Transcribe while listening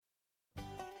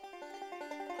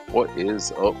What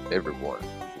is up, everyone?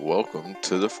 Welcome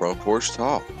to the Front Porch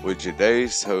Talk with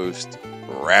today's host,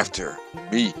 Rafter,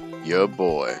 me, your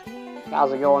boy.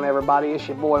 How's it going, everybody? It's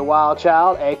your boy Wild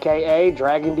Child, aka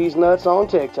Dragging These Nuts on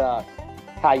TikTok.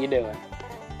 How you doing?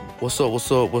 What's up?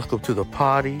 Welcome to the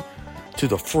potty, to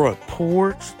the Front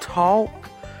Porch Talk.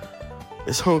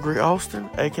 It's Hungry Austin,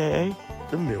 aka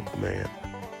the Milkman.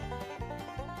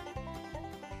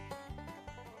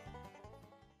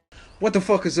 What the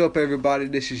fuck is up, everybody?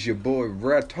 This is your boy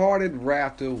Retarded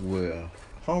Raptor with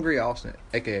Hungry Austin,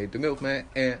 aka the Milkman,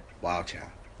 and Wild Child.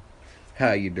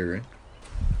 How you doing?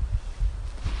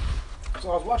 So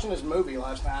I was watching this movie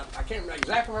last night. I can't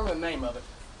exactly remember the name of it.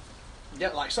 Yeah,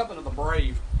 like something of the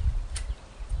Brave.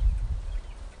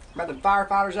 About the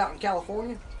firefighters out in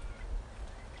California.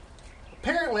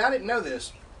 Apparently, I didn't know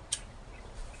this.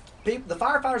 The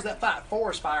firefighters that fight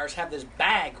forest fires have this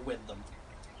bag with them.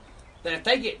 That if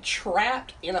they get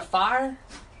trapped in a fire,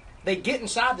 they get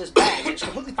inside this bag. It's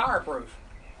completely fireproof.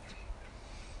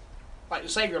 Like to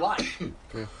save your life.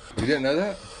 You didn't know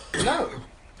that? No.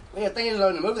 The thing is,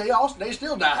 in the movie, they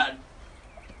still died.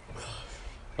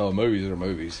 Oh, movies are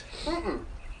movies. Mm-mm.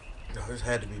 No, this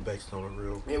had to be based on a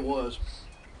real. It was.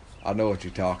 I know what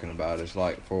you're talking about. It's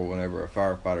like for whenever a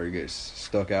firefighter gets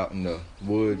stuck out in the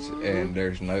woods and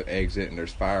there's no exit and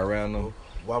there's fire around them.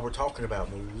 While we're talking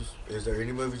about movies, is there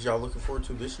any movies y'all looking forward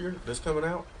to this year that's coming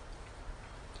out?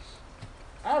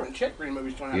 I haven't checked for any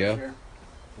movies coming out this year.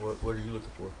 What are you looking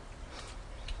for?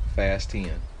 Fast 10.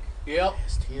 Yep.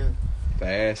 Fast 10.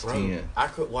 Fast Bro, 10. I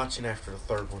quit watching after the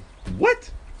third one.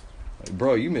 What? Like,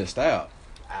 bro, you missed out.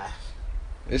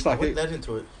 It's I like wasn't that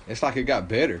into it. It's like it got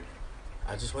better.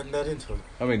 I just wasn't that into it.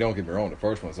 I mean, don't get me wrong. The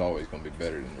first one's always going to be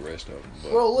better than the rest of them.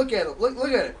 But. Well, look at it. Look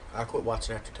at it. I quit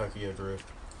watching after Tokyo Drift.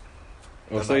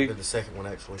 Well, That might see, have been the second one,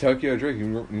 actually. Tokyo Drift,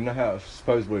 you know how it's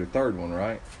supposedly the third one,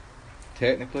 right?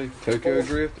 Technically, Tokyo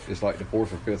Drift is like the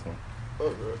fourth or fifth one.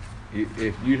 Oh, bro.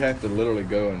 If you'd have to literally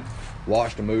go and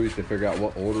watch the movies to figure out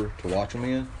what order to watch them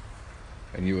in,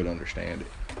 and you would understand it.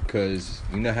 Because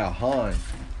you know how Han,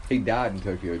 he died in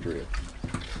Tokyo Drift.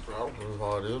 Well, that's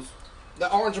how it is. The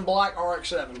orange and black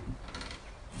RX-7.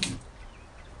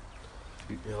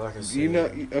 Yeah, like I said. You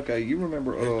know, okay, you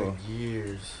remember, it's been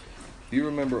years. you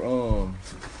remember,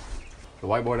 the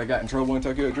white boy that got in trouble in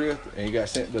Tokyo Drift, and he got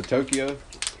sent to Tokyo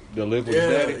to live with his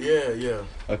daddy? Yeah.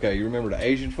 Okay, you remember the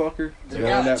Asian fucker? The The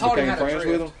guy one that that taught him became how to friends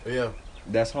with drift. him? Yeah.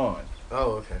 That's Han.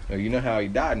 Oh, okay. Now, you know how he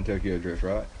died in Tokyo Drift,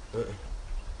 right?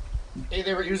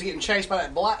 He was getting chased by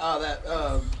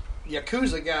that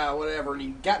Yakuza guy or whatever, and he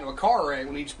got into a car wreck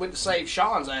when he went to save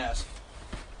Sean's ass.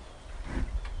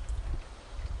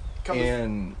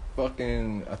 In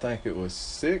fucking, I think it was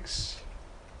 6.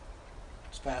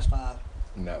 It's Fast 5.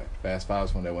 No, Fast 5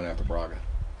 is when they went after Braga.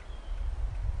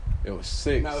 It was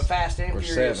 6. No, Fast and or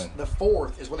Furious. 7. The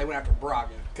fourth is when they went after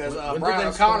Braga. Because When did Brian they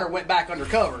O'Connor start? went back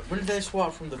undercover. When did they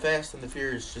swap from the Fast and the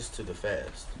Furious just to the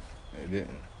Fast? They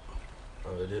didn't.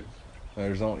 Oh, they did?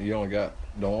 There's only, you only got,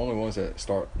 the only ones that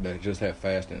just have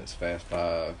Fast in it's Fast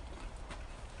 5.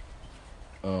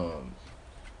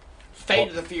 Fate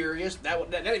of the Furious.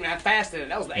 That didn't even have Fast in it.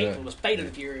 That was the eighth one. It was Fate of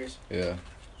the Furious. Yeah.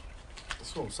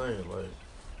 That's what I'm saying. Like,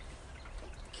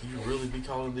 can you really be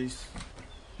calling these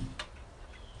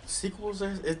sequels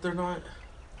if they're not?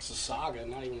 It's a saga,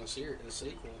 not even a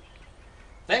sequel.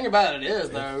 Thing about it is,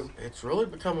 though, It's really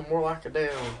becoming more like a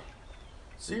damn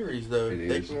series, though. It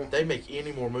is. They make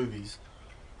any more movies.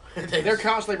 they're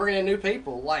constantly bringing in new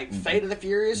people. Like Fate of the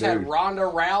Furious had Dude. Ronda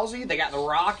Rousey. They got The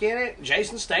Rock in it.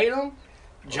 Jason Statham.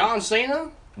 John Cena.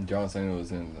 John Cena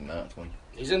was in the 9th one.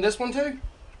 He's in this one too.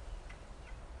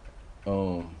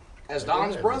 As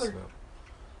Don's brother.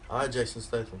 I like Jason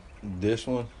Statham. This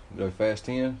one, the Fast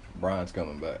 10, Brian's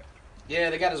coming back. Yeah,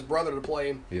 they got his brother to play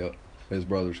him. Yep. His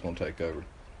brother's going to take over.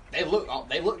 They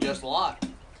look just alike.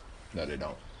 No, they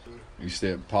don't. You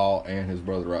said Paul and his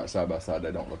brother right side by side.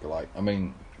 They don't look alike. I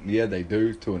mean, yeah, they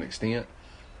do to an extent,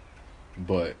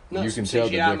 but Nothing you can tell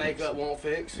the CGI difference. makeup won't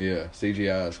fix. Yeah,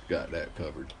 CGI's got that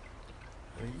covered.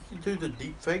 You can do the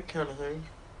deep fake kind of thing.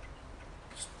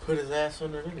 Just put his ass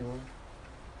under it anyway.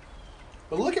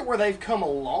 But look at where they've come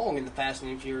along in the Fast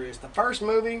and the Furious. The first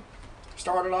movie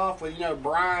started off with,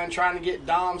 Brian trying to get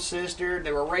Dom's sister.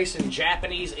 They were racing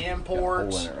Japanese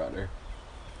imports. Got a hole in it right there.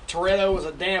 Toretto was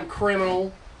a damn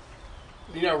criminal.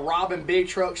 Robbing big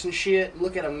trucks and shit.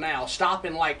 Look at him now,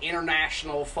 stopping like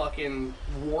international fucking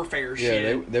warfare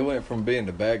shit. Yeah, they went from being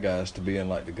the bad guys to being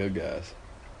like the good guys.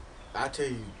 I tell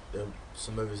you,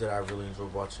 some movies that I really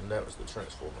enjoyed watching. That was the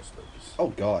Transformers movies. Oh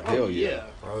God, hell yeah.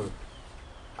 Bro,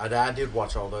 I did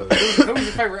watch all those. Who was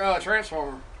your favorite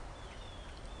Transformer?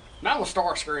 Mine was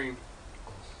Starscream.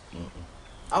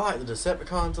 I like the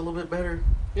Decepticons a little bit better.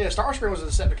 Yeah, Starscream was a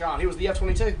Decepticon. He was the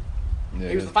F-22. Yeah.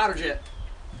 He was the fighter jet.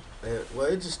 Well,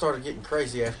 it just started getting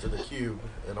crazy after the Cube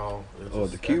and all.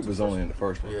 The Cube was only in the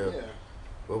first one. Yeah.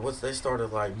 But once they started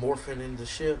like morphing into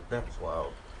shit, that was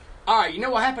wild. All right, you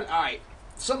know what happened? All right,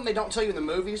 something they don't tell you in the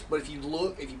movies, but if you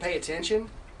pay attention,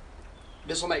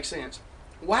 this will make sense.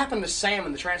 What happened to Sam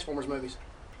in the Transformers movies?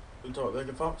 You talking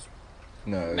Megan Fox?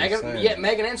 No, Megan, Sam. yeah,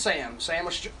 Megan and Sam. Sam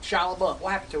was Shia LaBeouf.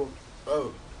 What happened to him?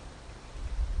 Oh.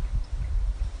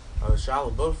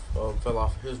 Shia LaBeouf fell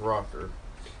off his rocker.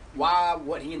 Why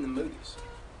wasn't he in the movies?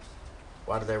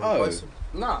 Why did they replace him?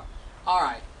 No. All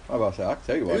right. I was about to say, I can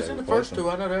tell you why He was they in the replaced first two,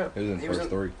 I know that. He was in the first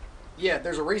three. Yeah,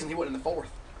 there's a reason he wasn't in the fourth.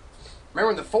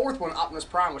 Remember in the fourth one, Optimus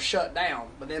Prime was shut down,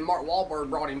 but then Mark Wahlberg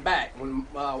brought him back. When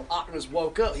Optimus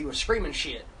woke up, he was screaming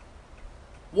shit.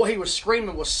 What he was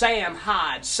screaming was, Sam,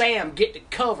 hide. Sam, get to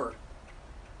cover.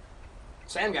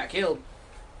 Sam got killed.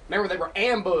 Remember, they were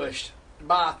ambushed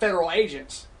by federal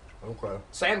agents. Okay.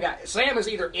 Sam is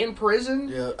either in prison,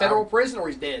 federal prison, or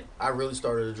he's dead. I really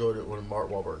started enjoying it when Mark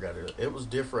Wahlberg got it. It was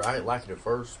different. I didn't like it at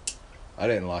first. I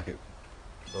didn't like it.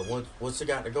 But once it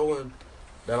got to going,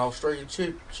 that Australian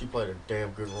chick, she played a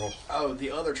damn good role. Oh, the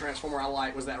other Transformer I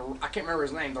liked was that, I can't remember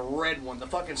his name, the red one, the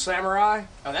fucking samurai.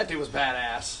 Oh, that dude was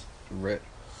badass.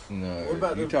 No, What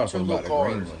about you're the talking two about the little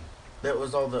green cars? one. That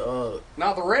was on the,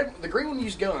 No, the green one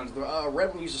used guns, the red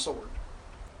one used a sword.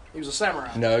 He was a samurai.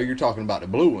 No, you're talking about the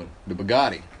blue one, the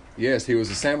Bugatti. Yes, he was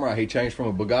a samurai. He changed from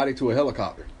a Bugatti to a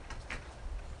helicopter.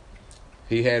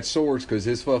 He had swords because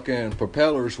his fucking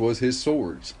propellers was his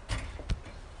swords.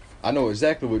 I know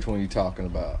exactly which one you're talking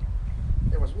about.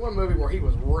 There was one movie where he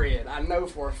was red. I know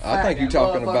for a fact. I think you're that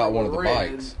talking motherfucker about one of was the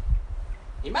red. bikes.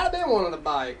 He might have been one of the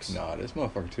bikes. Nah, this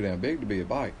motherfucker too damn big to be a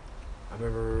bike. I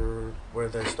remember where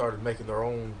they started making their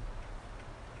own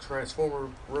Transformer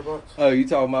robots. Oh, you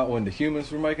talking about when the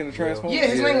humans were making the Transformers? Yeah,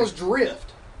 his name was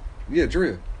Drift. Yeah,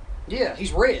 Drift. Yeah,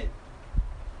 he's red.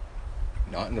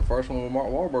 Not in the first one with Mark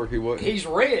Wahlberg, he wasn't. He's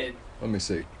red. Let me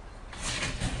see.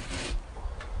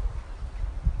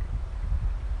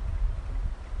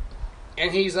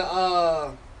 And he's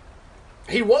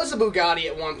he was a Bugatti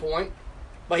at one point,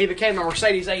 but he became a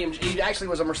Mercedes AMG. He actually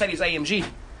was a Mercedes AMG.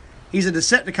 He's a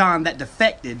Decepticon that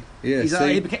defected. Yeah, he's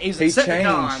see, a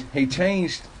Decepticon. He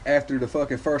changed after the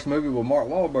fucking first movie with Mark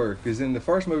Wahlberg. Because in the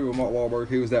first movie with Mark Wahlberg,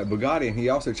 he was that Bugatti, and he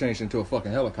also changed into a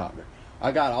fucking helicopter.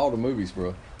 I got all the movies,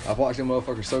 bro. I've watched them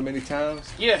motherfuckers so many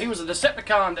times. Yeah, he was a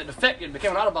Decepticon that defected and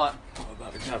became an Autobot. Oh,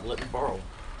 might be time to let me borrow.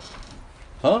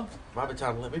 Huh? Might be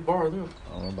time to let me borrow them.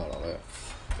 I don't know about all that.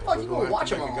 Fuck, you gonna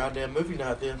watch them make all? a goddamn movie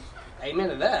night then. Amen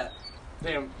to that.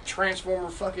 Damn Transformer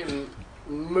fucking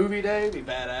movie day be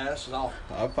badass.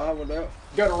 I'm fine with that.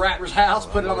 Go to Raptor's house,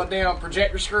 put it on the damn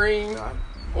projector screen,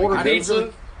 order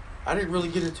pizza. I didn't really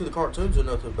get into the cartoons or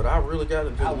nothing, but I really got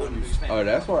into the movies. Oh,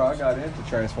 that's where I got into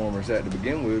Transformers at to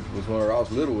begin with. Was when I was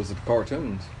little. Was the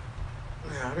cartoons.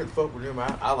 Yeah, I didn't fuck with him.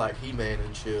 I like He-Man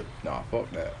and shit. Nah,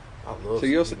 fuck that. I love So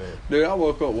He-Man. dude, I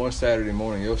woke up one Saturday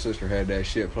morning. Your sister had that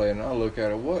shit playing, and I look at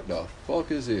her. What the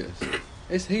fuck is this?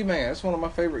 It's He-Man. That's one of my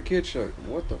favorite kids shows.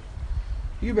 What the?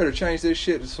 You better change this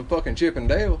shit to some fucking Chip and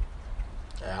Dale.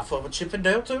 Yeah, I fuck with Chip and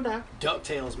Dale too now.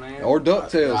 DuckTales, man. Or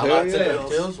DuckTales. I Hell like yeah.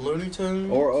 DuckTales, Looney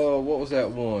Tunes. Or what was that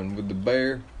one with the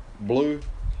bear, Blue?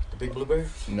 The Big Blue Bear.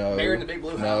 No. Bear in the Big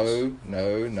Blue House.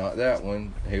 No, not that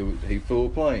one. He flew a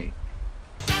plane.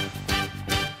 Talking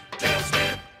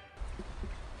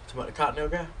about the Cottontail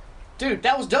guy. Dude,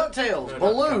 that was DuckTales. No,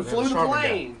 Baloo not flew the Charmin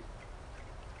plane.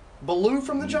 Baloo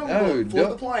from the Jungle No, Book flew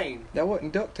the plane. That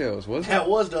wasn't DuckTales, was it? That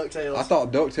was DuckTales. I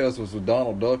thought DuckTales was with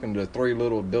Donald Duck and the three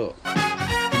little ducks.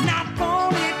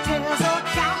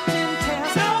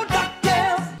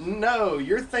 No,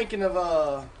 you're thinking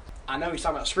of I know he's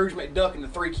talking about Scrooge McDuck and the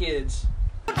three kids.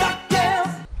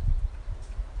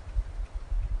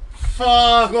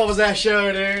 Fuck, what was that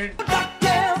show, dude?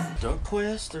 Duck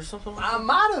Quest or something like I that.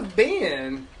 might have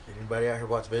been. Anybody out here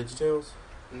watch VeggieTales?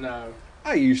 No.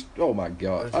 Oh my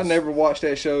god, I never watched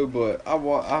that show, but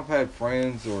I've had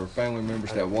friends or family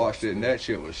members that watched it, and that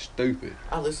shit was stupid.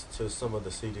 I listened to some of the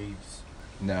CDs.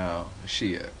 No,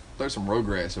 shit. Throw some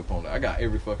Rugrats up on it. I got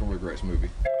every fucking Rugrats movie.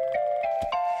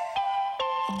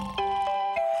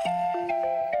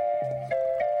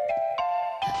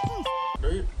 Do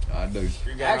you? I do.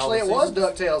 You got all Actually, the it was seasons?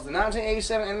 DuckTales, the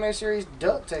 1987 anime series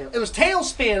DuckTales. It was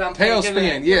Tailspin, I'm thinking.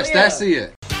 Tailspin, yes, that's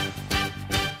it.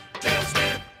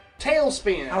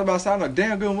 Tailspin. I was about to say, I know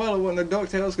damn good and well it wasn't the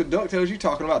DuckTales, because DuckTales, you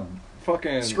talking about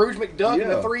fucking... Scrooge McDuck and Yeah.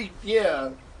 the three, yeah.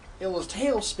 It was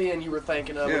Tailspin you were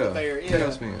thinking of with the bear, yeah.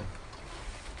 Tailspin.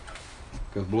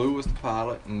 Because Blue was the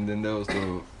pilot, and then there was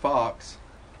the fox,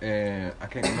 and I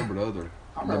can't remember the other.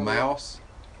 I The remember- mouse.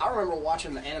 I remember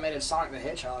watching the animated Sonic the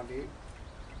Hedgehog, dude.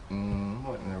 I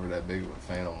wasn't never that big of a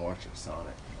fan on watching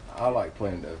Sonic. I like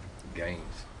playing the games.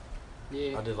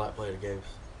 Yeah. I did like playing the games,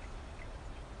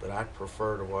 but I'd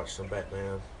prefer to watch some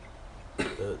Batman.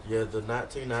 The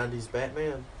 1990s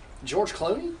Batman. George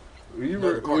Clooney?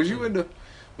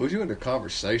 Was you in the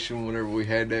conversation whenever we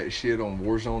had that shit on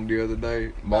Warzone the other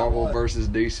day? Marvel what? versus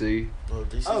DC. Well,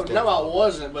 DC's Oh, got no, I all-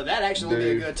 wasn't, but that actually would be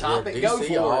a Dude, good topic. Yeah, Go DC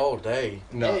for all it. day.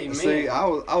 No, Hey, see, man.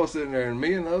 I was sitting there, and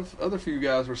me and the other few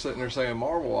guys were sitting there saying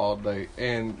Marvel all day,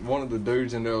 and one of the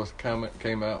dudes in there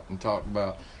came out and talked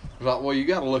about, was like, well, you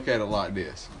got to look at it like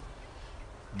this.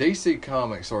 DC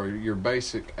Comics are your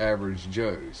basic average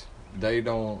Joes. They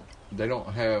don't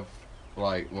have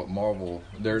like what Marvel.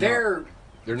 They're Their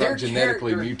not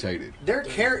genetically character- mutated. Their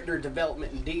character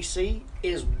development in DC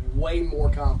is way more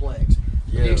complex. With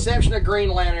Yeah. the exception of Green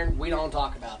Lantern, we don't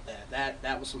talk about that.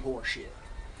 That was some horse shit.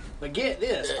 But get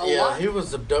this, a Yeah, lot. he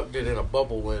was abducted in a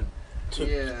bubble when.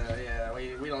 Yeah,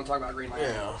 we don't talk about Green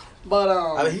Lantern. Yeah. But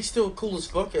I mean, he's still cool as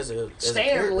fuck as a Stan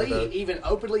character, Lee though. even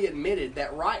openly admitted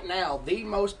that right now the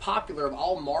most popular of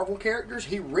all Marvel characters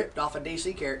he ripped off a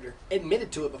DC character. Admitted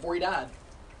to it before he died.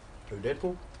 Who,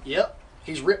 Deadpool? Yep,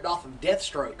 he's ripped off of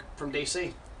Deathstroke from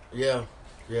DC. Yeah,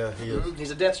 he is.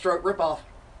 He's a Deathstroke ripoff.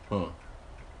 Huh.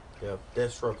 Yeah,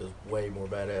 Deathstroke is way more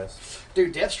badass.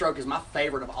 Dude, Deathstroke is my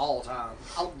favorite of all time.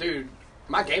 Oh, dude,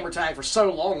 my gamer tag for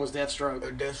so long was Deathstroke.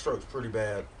 Deathstroke's pretty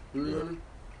bad. Mhm.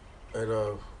 Yeah.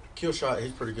 And Killshot,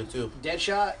 he's pretty good too.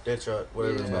 Deadshot, Deadshot,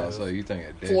 whatever Yeah. his I name was is. about to say, you think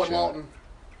of Floyd Deadshot. Lawton.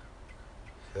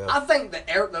 Yeah. I think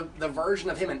the version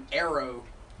of him in Arrow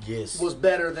Yes. was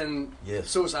better than Yes.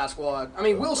 Suicide Squad. I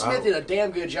mean, Will Smith did a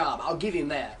damn good job. I'll give him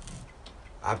that.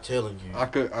 I'm telling you. I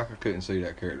couldn't see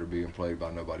that character being played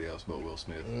by nobody else but Will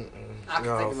Smith. I can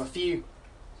think of a few.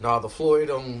 Nah, the Floyd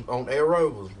on Arrow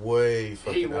was way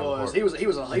fucking He out of the was. park. He was.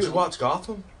 Did you watch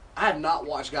Gotham? I have not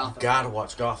watched Gotham. Gotta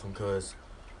watch Gotham, because,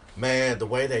 man, the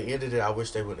way they ended it, I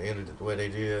wish they would have ended it the way they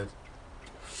did.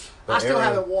 I But still Arrow-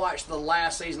 haven't watched the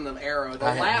last season of Arrow. The I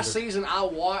haven't last either. season I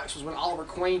watched was when Oliver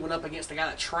Queen went up against the guy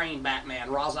that trained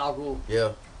Batman, Ra's al Ghul.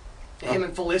 Yeah. Him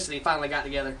and Felicity finally got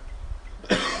together.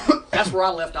 That's where I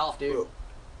left off, dude.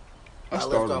 I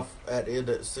left off at the end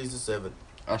of season 7.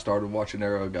 I started watching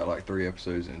Arrow, got like 3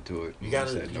 episodes into it. You and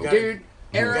gotta- said, you nope. gotta- Dude,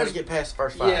 You gotta Arrow's get past the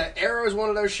first 5. yeah, Arrow is one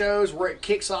of those shows where it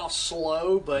kicks off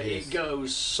slow, but Yes. it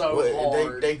goes so Well,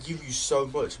 hard, they give you so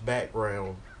much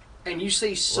background. and you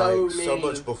see so like, many. so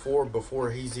much before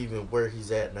he's even where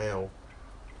he's at now.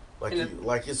 Like, And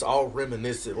like it's all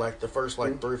reminiscent. Like the first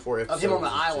 3 or 4 episodes him on the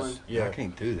is just- island. yeah. I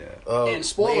can't do that. And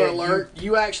spoiler man, alert,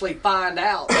 you actually find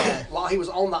out that while he was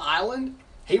on the island,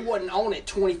 he wasn't on it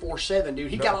 24/7, dude.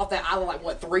 He got off that island like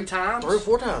what 3 times? 3 or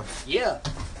 4 times. Yeah,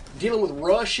 dealing with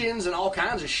Russians and all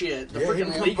kinds of shit. The Yeah, he freaking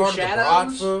became League part of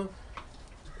of Shadows.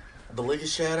 the League of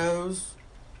Shadows.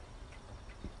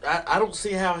 I don't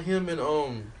see how him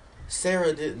and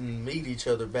Sarah didn't meet each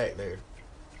other back there.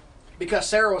 Because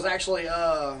Sarah was actually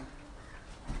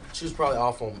She was probably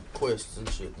off on quests and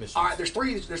shit missions. all right. There's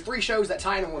three shows that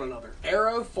tie into one another: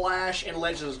 Arrow, Flash, and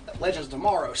Legends of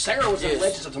Tomorrow. Sarah was in Yes.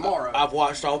 Legends of Tomorrow, I've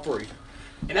watched all 3.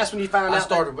 and that's when you found I out.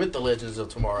 started with the Legends of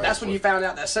Tomorrow. That's when you found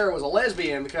out that Sarah was a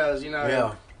lesbian because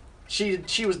Yeah,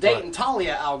 she was dating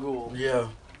Talia al Ghul. yeah.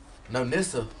 No,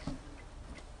 Nissa.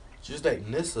 She was dating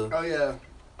Nissa. Oh yeah,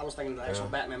 I was thinking of the actual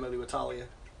Yeah. Batman movie with Talia.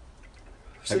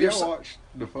 See, Have there's y'all some- watched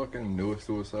the fucking newest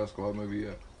Suicide Squad movie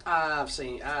yet? I've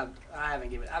seen. I haven't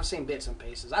given. I've seen bits and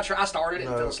pieces. I started it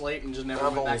and No. fell asleep and just never I've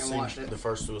went only back and seen watched it. the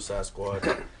first Suicide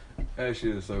Squad. That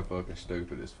shit is so fucking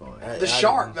stupid. It's funny. The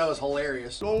shark though is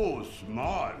hilarious. So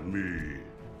smart, me.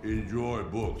 Enjoy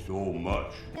books so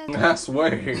much. I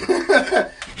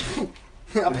swear.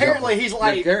 Apparently he's The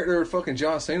like. character fucking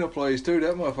John Cena plays too.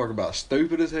 That motherfucker about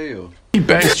stupid as hell. He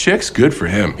bangs chicks, good for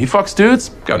him. He fucks dudes,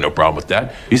 got no problem with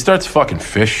that. He starts fucking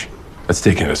fish. That's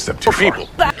taking it a step too far.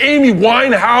 Amy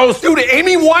Winehouse. Dude,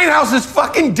 Amy Winehouse is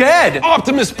fucking dead.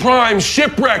 Optimus Prime,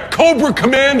 Shipwreck, Cobra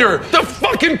Commander. The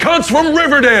fucking cunts from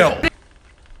Riverdale.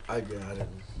 I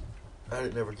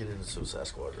didn't never get into Suicide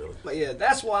Squad really. But yeah,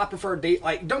 that's why I prefer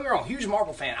like. Don't get me wrong, huge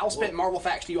Marvel fan. I'll spit Marvel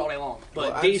facts to you all day long.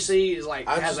 But Well, I DC is like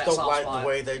I has just that don't soft like spot. the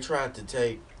way they tried to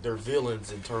take their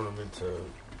villains and turn them into.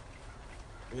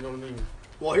 You know what I mean?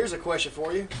 Well, here's a question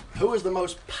for you: who is the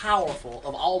most powerful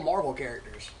of all Marvel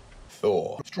characters?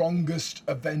 Thor. Strongest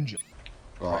Avenger.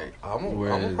 Like I'm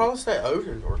gonna probably say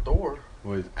Odin or Thor.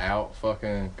 without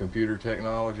fucking computer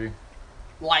technology.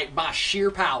 Like by sheer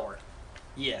power,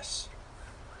 yes.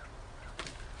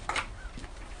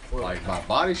 Like by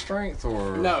body strength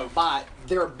or No, by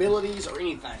their abilities or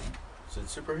anything, Is it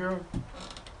superhero?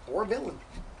 or a villain.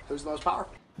 Who's the most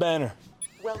powerful? Banner.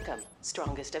 Welcome,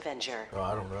 strongest Avenger. Oh,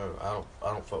 I don't know.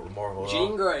 I don't fuck with Marvel at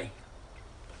Jean all. Grey.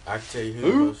 I can tell you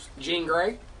who the most. Jean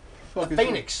Grey. Fuck The is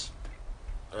Phoenix.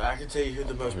 I can tell you who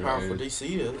the most powerful Right.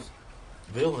 DC is.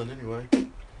 Villain, anyway.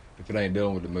 If it ain't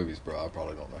dealing with the movies, bro, I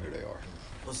probably don't know who they are.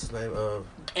 What's his name?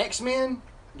 X-Men.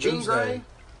 Jean Doomsday. Grey.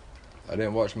 I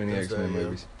didn't watch many Doomsday, X-Men yeah.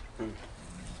 movies.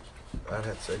 I'd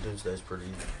have to say Doomsday's pretty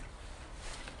easy.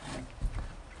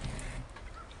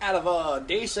 Out of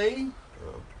DC.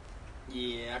 Uh,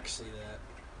 Yeah, I can see that.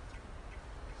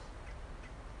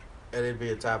 and it'd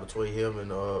be a tie between him and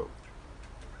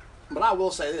But I will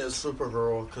say this: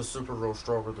 Supergirl, because Supergirl's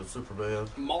stronger than Superman.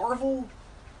 Marvel.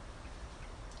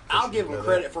 I'll give them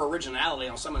credit for originality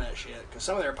on some of that shit because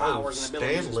some of their powers and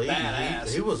abilities Stan is Lee,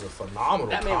 badass. he was a phenomenal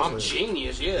That man comic. was a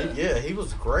genius. Yeah. Yeah, he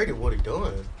was great at what he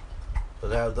done.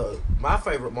 But my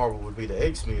favorite Marvel would be the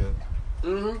X-Men.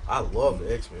 Mm-hmm. I love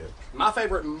the X-Men. My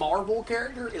favorite Marvel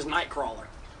character is Nightcrawler.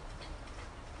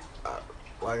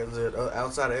 Like I said,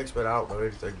 outside of X-Men, I don't know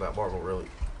anything about Marvel really.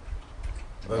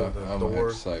 Other than I'm gonna have Thor.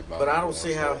 to say But I don't Marvel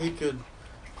see how also.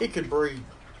 he could breed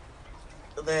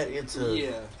that into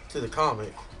Yeah. to the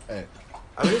comic. Hey,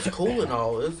 I mean, it's cool and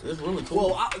all. It's really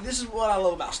cool. Well, this is what I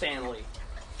love about Stan Lee.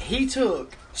 He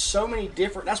took so many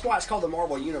different. That's why it's called the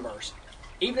Marvel Universe.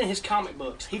 Even in his comic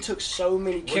books, he took so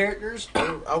many characters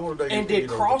I want to know and did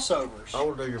crossovers. I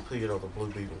want to know your opinion on the Blue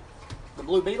Beetle. The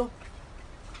Blue Beetle.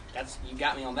 You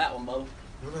got me on that one, Bo.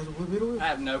 You know who the Blue Beetle is? I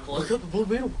have no clue. Look up the Blue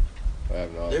Beetle. I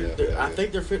have no idea. I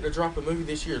think they're fitting to drop a movie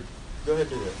this year. Go ahead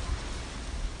and do that.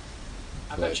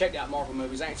 I've not checked out Marvel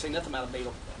movies. I ain't seen nothing about a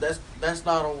Beetle. That's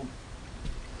not on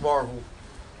Marvel.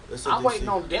 That's on I'm DC. waiting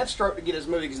on Deathstroke to get his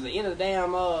movie because at the end of the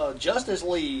damn Justice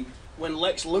League, when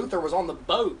Lex Luthor was on the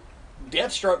boat,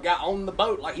 Deathstroke got on the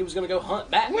boat like he was going to go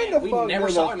hunt Batman. When the We fuck never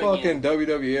will saw the him fucking again.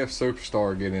 WWF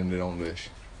superstar get in it on this?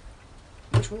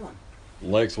 Which one?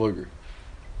 Lex Luger.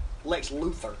 Lex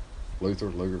Luthor.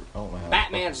 Luger. I don't know how.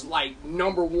 Batman's like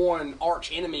number one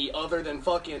arch enemy other than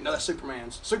fucking no, that's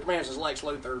Superman's. Superman's is Lex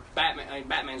Luthor.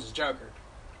 Batman's is Joker.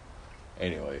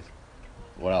 Anyways,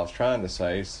 what I was trying to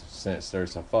say, since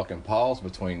there's a fucking pause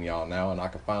between y'all now, and I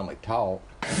can finally talk.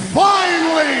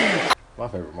 Finally! My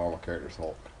favorite Marvel character is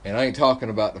Hulk, and I ain't talking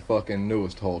about the fucking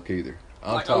newest Hulk either.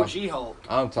 I'm Like OG Hulk.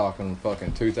 I'm talking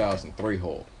fucking 2003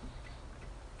 Hulk.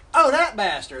 Oh, that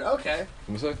bastard. Okay. Let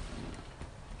me see.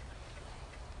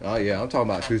 Oh yeah, I'm talking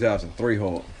about 2003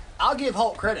 Hulk. I'll give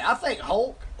Hulk credit. I think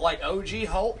Hulk, like OG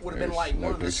Hulk, would have been There's like no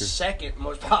one of the picture. second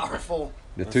most powerful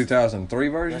The 2003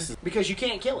 version? because you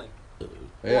can't kill him.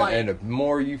 Yeah, like- and the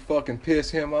more you fucking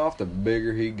piss him off, the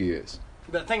bigger he gets.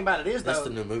 But the thing about it is, That's though, the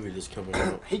new movie that's coming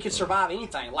out. he could survive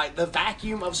anything. Like the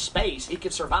vacuum of space, he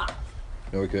could survive.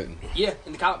 No, he couldn't. Yeah,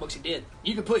 in the comic books, he did.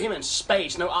 You could put him in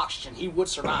space, no oxygen, he would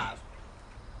survive.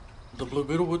 The Blue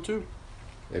Beetle would too.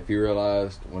 If you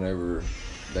realized whenever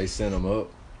they sent him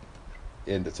up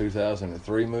in the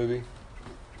 2003 movie,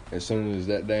 as soon as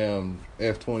that damn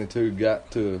F-22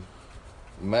 got to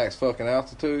max fucking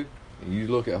altitude, and you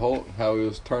look at Hulk, how he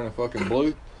was turning fucking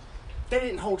blue, They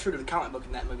didn't hold true to the comic book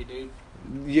in that movie, dude.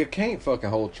 you can't fucking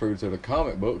hold true to the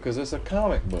comic book because it's a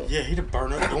comic book. Yeah, he'd have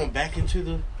burned up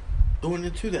going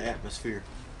into the atmosphere.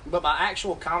 But by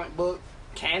actual comic book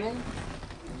canon,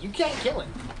 you can't kill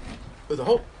him. With the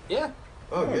Hulk. Yeah.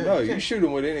 Oh yeah. No, you can't. shoot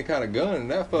him with any kind of gun,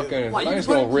 and that fucking Like, you thing's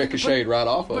can put gonna him- you can ricochet right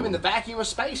off Put him of in the him. vacuum of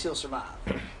space, he'll survive.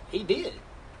 He did.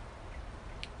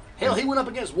 Hell, he went up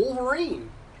against Wolverine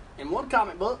in one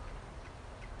comic book.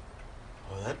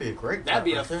 Oh, that'd be a great. That'd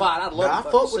be a right there. fight I'd Now, love I to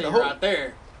fuck fucking with see the Hulk. right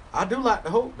there. I do like the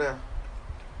Hulk now.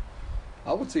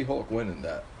 I would see Hulk winning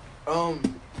that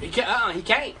He can't. He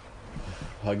can't.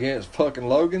 against fucking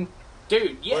Logan.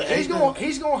 Dude, yeah, Well,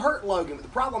 he's gonna hurt Logan. But the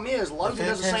problem is, Logan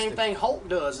does the same Fantastic. thing Hulk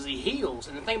does, is he heals.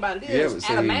 And the thing about it Yeah, is, but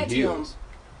see, he adamantium, heals.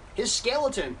 his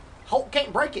skeleton, Hulk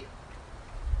can't break it.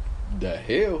 The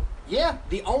hell? Yeah,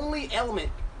 the only element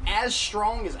as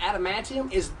strong as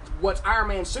adamantium is what Iron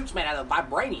Man's suit's made out of,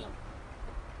 vibranium.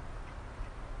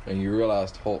 And you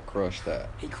realized Hulk crushed that.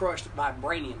 He crushed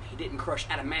vibranium. He didn't crush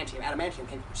adamantium. Adamantium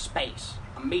came from space,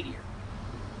 a meteor.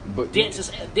 But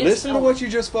Densest listen to element. what you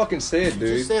just fucking said, You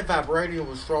dude. just said vibranium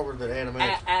was stronger than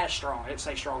adamantium. As strong. I didn't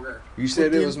say stronger. You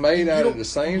said it was made out of the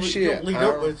same You shit. don't lead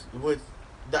up with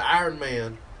the Iron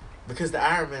Man because the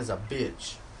Iron Man's a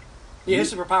bitch. Yeah,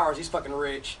 his superpowers, he's fucking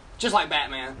rich. Just like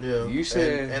Batman. Yeah. You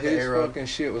said and the his arrow. fucking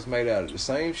shit was made out of the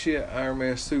same shit Iron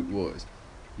Man's suit was.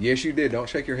 Yes, you did. Don't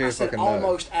shake your I head said fucking no.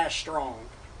 almost as strong.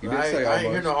 You didn't I say ain't hear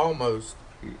almost. no almost.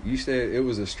 You said it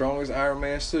was as strong as Iron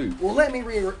Man's suit. Well, let me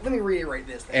reiterate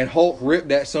this. Then. And Hulk ripped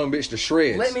that son bitch to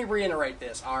shreds. Let me reiterate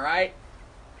this, all right?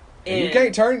 You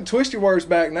can't twist your words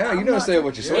back now. You don't say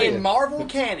what you said. In Marvel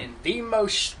canon, the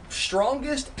most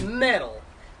strongest metal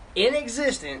in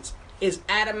existence is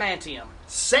adamantium.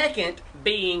 Second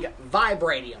being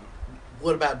vibranium.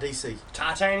 What about DC?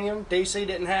 Titanium. DC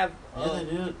didn't have. Yeah, they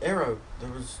did. Arrow. There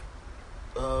was.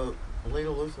 Lena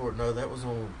Luthor. No, that was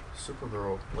on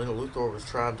Supergirl. Lena Luthor was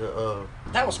trying to.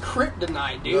 That was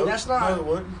kryptonite, dude. No, That's not. No, it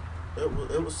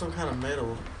wasn't. It was some kind of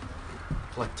metal,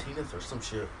 like Teneth or some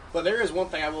shit. But there is one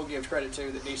thing I will give credit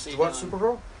to that DC. What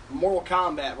Supergirl? Mortal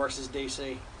Kombat versus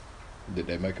DC. Did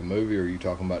they make a movie, or are you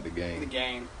talking about the game? The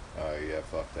game. Oh yeah,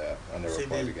 fuck that. I never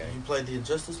played the game. You played the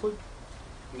Injustice League?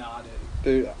 No, I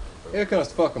didn't. Dude, here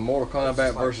comes fucking Mortal Kombat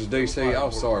like versus DC. I'm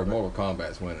Mortal sorry, Kombat. Mortal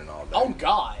Kombat's winning all day. Oh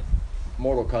God.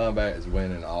 Mortal Kombat is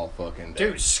winning all fucking day.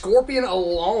 Dude, Scorpion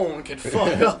alone could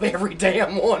fuck up every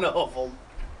damn one of them.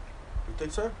 You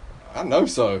think so? I know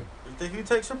so. You think he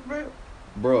takes Superman?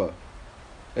 Bruh.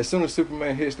 As soon as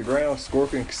Superman hits the ground,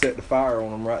 Scorpion can set the fire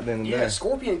on him right then and Yeah, there.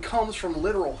 Scorpion comes from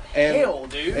literal And hell,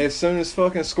 dude. as soon as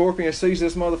fucking Scorpion sees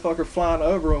this motherfucker flying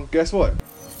over him, guess what?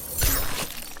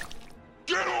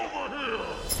 Get over here!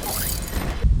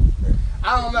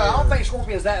 I don't know. I don't think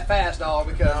Scorpion's that fast, dog,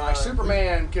 because like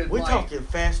Superman could. We're like, talking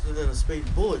faster than a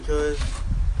speeding bullet, cuz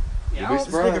Yeah, You'd be I don't- this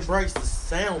surprised. nigga breaks the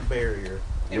sound barrier.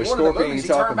 in Which one of the Scorpion movies, you he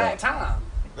talking turned back about? time.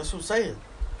 That's what I'm saying.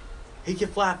 He can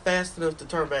fly fast enough to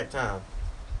turn back time.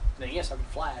 Then yes, I could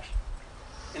Flash.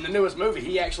 In the newest movie,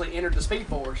 he actually entered the Speed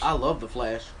Force. I love the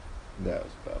Flash. That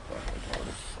was about fucking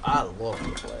retarded. I love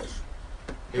the Flash.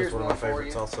 Here's one of one my for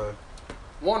favorites you. also.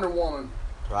 Wonder Woman.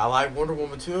 I like Wonder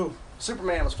Woman too.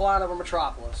 Superman was flying over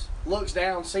Metropolis. Looks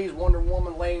down, sees Wonder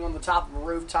Woman laying on the top of a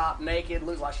rooftop naked.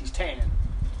 Looks like she's tanning.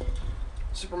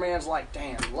 Superman's like,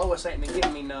 damn, Lois ain't been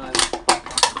giving me none.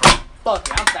 Fuck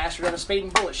it, I'm faster than a speeding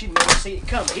bullet. She'd never see it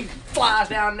coming. He flies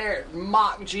down there,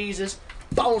 mock Jesus,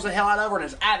 bones the hell out of her, and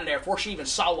is out of there before she even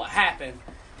saw what happened.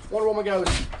 Wonder Woman goes,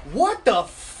 what the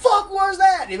fuck was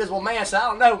that? The Invisible Man said, I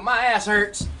don't know, my ass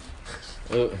hurts.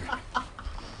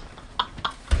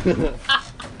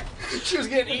 She was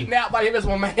getting eaten out by the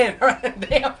Invisible Man.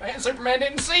 Damn, man, Superman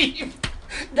didn't see him.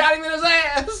 Got him in his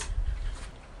ass.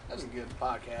 That was a good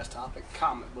podcast topic.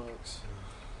 Comic books.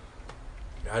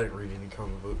 I didn't read any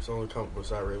comic books. The only comic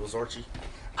books I read was Archie.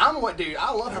 I'm what, dude.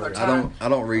 I love how they're I time.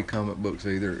 don't read comic books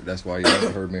either. That's why you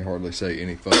haven't heard me hardly say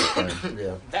any fucking thing.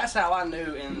 Yeah. That's how I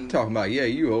knew in. Talking about, yeah,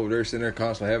 you over there sitting there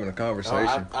constantly having a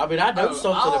conversation. I mean, I know Oh,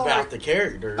 something I about the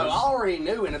characters. I already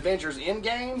knew in Avengers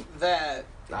Endgame that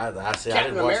I see. I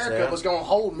Captain didn't watch America that. was going to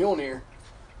hold Mjolnir.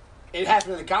 It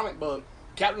happened in the comic book.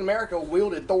 Captain America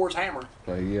wielded Thor's hammer.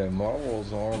 So, yeah,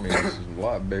 Marvel's army is a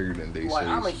lot bigger than DC's. Like,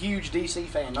 I'm a huge DC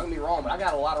fan. Don't get me wrong, but I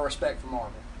got a lot of respect for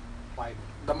Marvel. Like,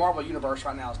 the Marvel universe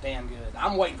right now is damn good.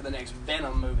 I'm waiting for the next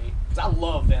Venom movie because I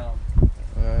love Venom.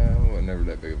 I was never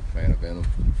that big of a fan of Venom.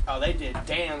 Oh, they did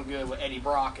damn good with Eddie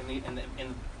Brock in the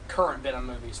current Venom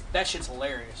movies. That shit's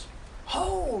hilarious.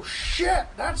 Oh shit,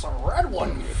 that's a red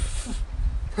one.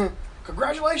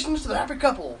 Congratulations to the happy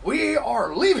couple. We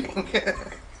are leaving.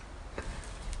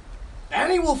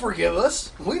 Annie will forgive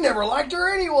us. We never liked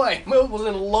her anyway. Mo was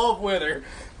in love with her.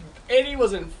 Eddie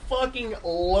was in fucking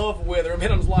love with her.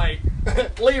 Venom's like,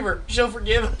 leave her. She'll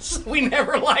forgive us. We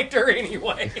never liked her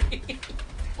anyway.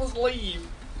 Let's leave.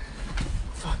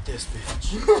 Fuck this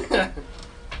bitch.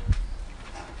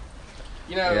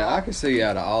 You know, Yeah, I can see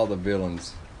out of all the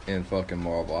villains in fucking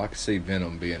Marvel, I can see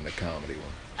Venom being the comedy one.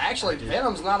 actually,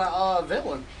 Venom's not a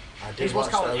villain. I did He's what's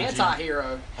watch called the an OG.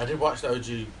 anti-hero. I did watch the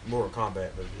OG Mortal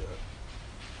Kombat movie.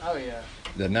 Oh, yeah.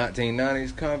 The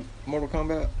 1990s Mortal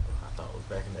Kombat? I thought it was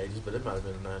back in the 80s, but it might have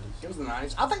been the 90s. It was the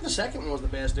 90s. I think the second one was the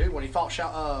best, dude, when he fought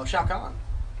Shao Kahn.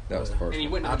 That was the first And he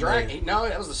one. went to the dragon. No,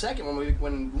 that was the second one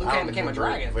when Liu I Kang don't became a remember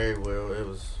it dragon. very well. It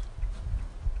was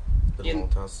been In- a long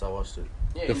time since I watched it.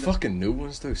 Yeah, The in fucking new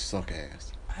ones, those suck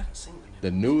ass. I haven't seen the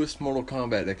new The newest Mortal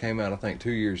Kombat that came out, I think,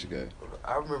 2 years ago.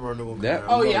 I remember a new one That-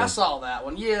 coming out. Oh, yeah, I saw that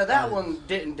one. Yeah, that one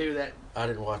didn't do that. I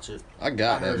didn't watch it. I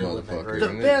got I that heard it wasn't that motherfucker. great. The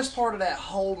and best part of that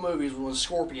whole movie was when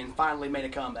Scorpion finally made a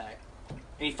comeback. And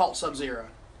he fought Sub-Zero.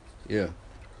 Yeah,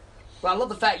 But I love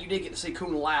the fact you did get to see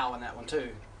Kung Lao in that one, too.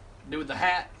 Dude with the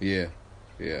hat. yeah.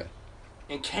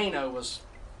 And Kano was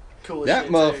cool as That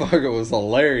shit, motherfucker was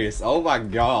hilarious. Oh my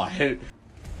god.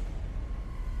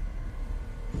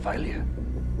 Failure.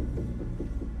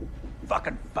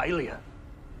 Fucking failure.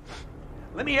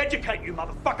 Let me educate you,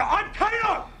 motherfucker. I'm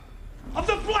Kano! Of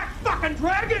the Black fucking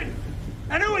Dragon!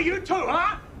 And who are you two,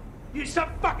 huh? You some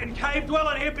fucking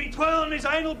cave-dwelling hippie twirling his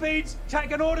anal beads,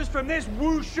 taking orders from this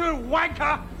wushu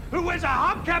wanker who wears a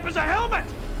hubcap as a helmet!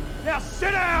 Now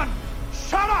sit down,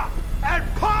 shut up, and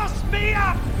pass me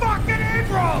a fucking egg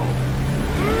roll!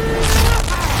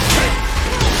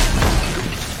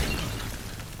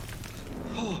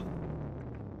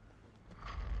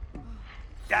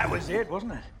 That was it,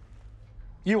 wasn't it?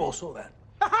 You all saw that.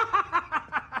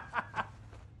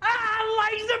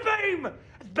 Laser beam!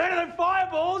 It's better than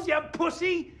fireballs, you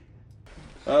pussy!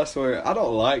 I swear, I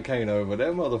don't like Kano, but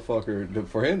that motherfucker,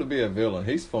 for him to be a villain,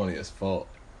 he's funny as fuck.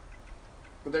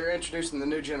 But they're introducing the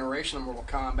new generation of Mortal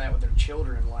Kombat with their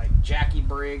children, like Jackie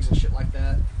Briggs and shit like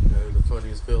that. You know who the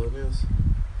funniest villain is?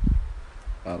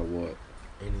 Out of what?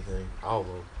 Anything. All of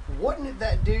them. Wasn't it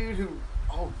that dude who?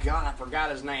 Oh God, I forgot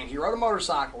his name. He rode a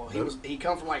motorcycle. He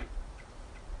come from like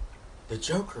the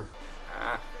Joker.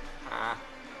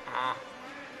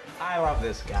 I love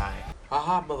this guy.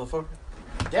 Haha, motherfucker.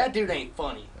 That dude ain't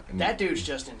funny. That dude's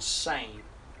just insane.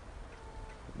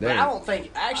 But Damn. I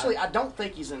don't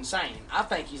think he's insane. I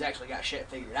think he's actually got shit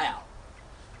figured out.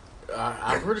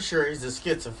 I'm pretty sure he's a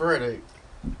schizophrenic,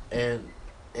 and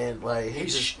like he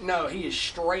is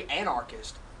straight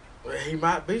anarchist. He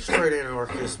might be straight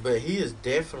anarchist, but he is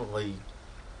definitely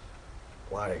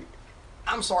like.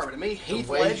 I'm sorry, but to me, Heath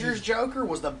Ledger's Joker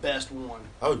was the best one.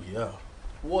 Oh yeah,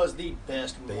 was the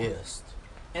best one. Best.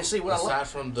 And see what aside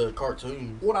from the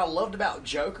cartoon, what I loved about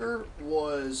Joker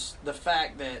was the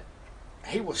fact that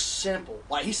he was simple.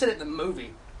 Like he said it in the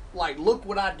movie, like, look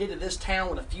what I did to this town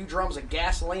with a few drums of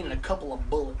gasoline and a couple of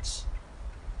bullets.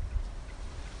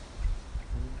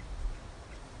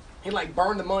 He like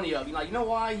burned the money up. You know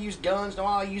why I use guns? You know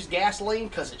why I use gasoline?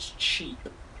 Because it's cheap.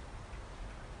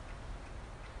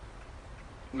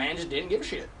 Man just didn't give a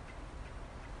shit.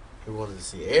 He wanted to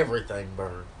see everything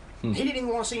burn. He didn't even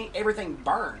want to see everything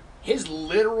burn. His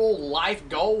literal life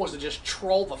goal was to just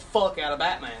troll the fuck out of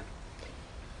Batman.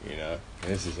 You know,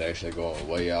 this is actually going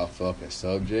way off fucking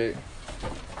subject,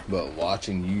 but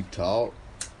watching you talk,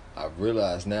 I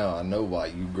realize now I know why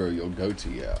you grow your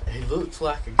goatee out. He looks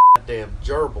like a goddamn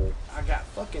gerbil. I got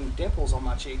fucking dimples on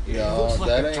my cheek, dude. No, he looks like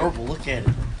a gerbil. Look at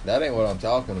it. That ain't what I'm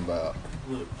talking about.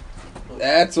 Look.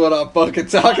 That's what I'm fucking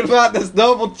talking about. This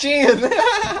double chin.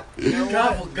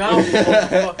 Gobble, gobble.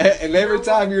 And every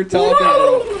time you're talking,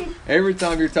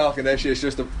 that shit's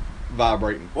just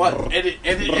vibrating. What?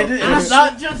 It's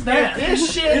not just that. If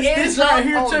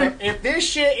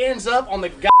this shit ends up on the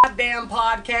goddamn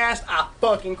podcast, I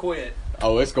fucking quit.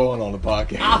 Oh, it's going on the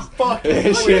podcast. I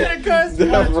fucking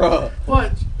quit. Bro.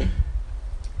 Watch.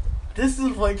 This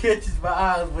is what catches my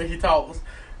eyes when he talks.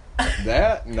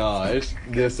 That? Nah, it's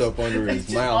this up under his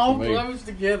just mouth all for me. blows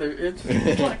together. It's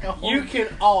like a whole... You can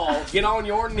all get on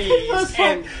your knees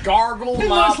and gargle my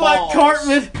balls. Looks like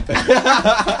Cartman.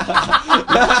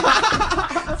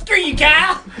 Screw you,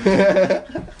 Kyle.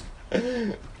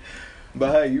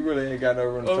 But hey, you really ain't got no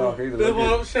room to talk either. This one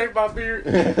don't shake my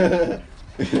beard.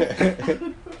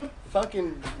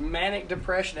 Fucking manic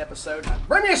depression episode.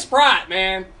 Bring me a Sprite,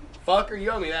 man. Fucker, you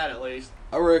owe me that at least.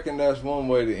 I reckon that's one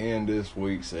way to end this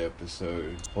week's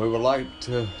episode. We would like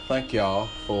to thank y'all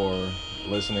for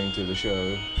listening to the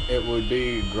show. It would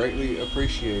be greatly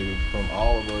appreciated from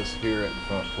all of us here at the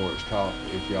Front Porch Talk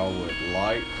if y'all would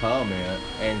like, comment,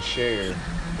 and share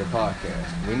the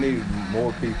podcast. We need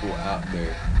more people out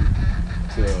there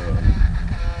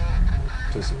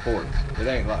to support us. It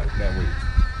ain't like that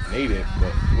we need it,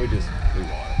 but we just do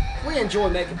want it. We enjoy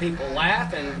making people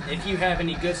laugh, and if you have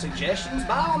any good suggestions,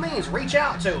 by all means, reach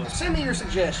out to us. Send me your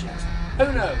suggestions.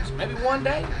 Who knows? Maybe one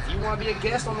day, if you want to be a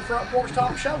guest on the Front Porch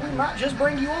Talk Show, we might just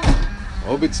bring you on.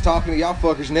 Hope it's talking to y'all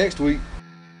fuckers next week.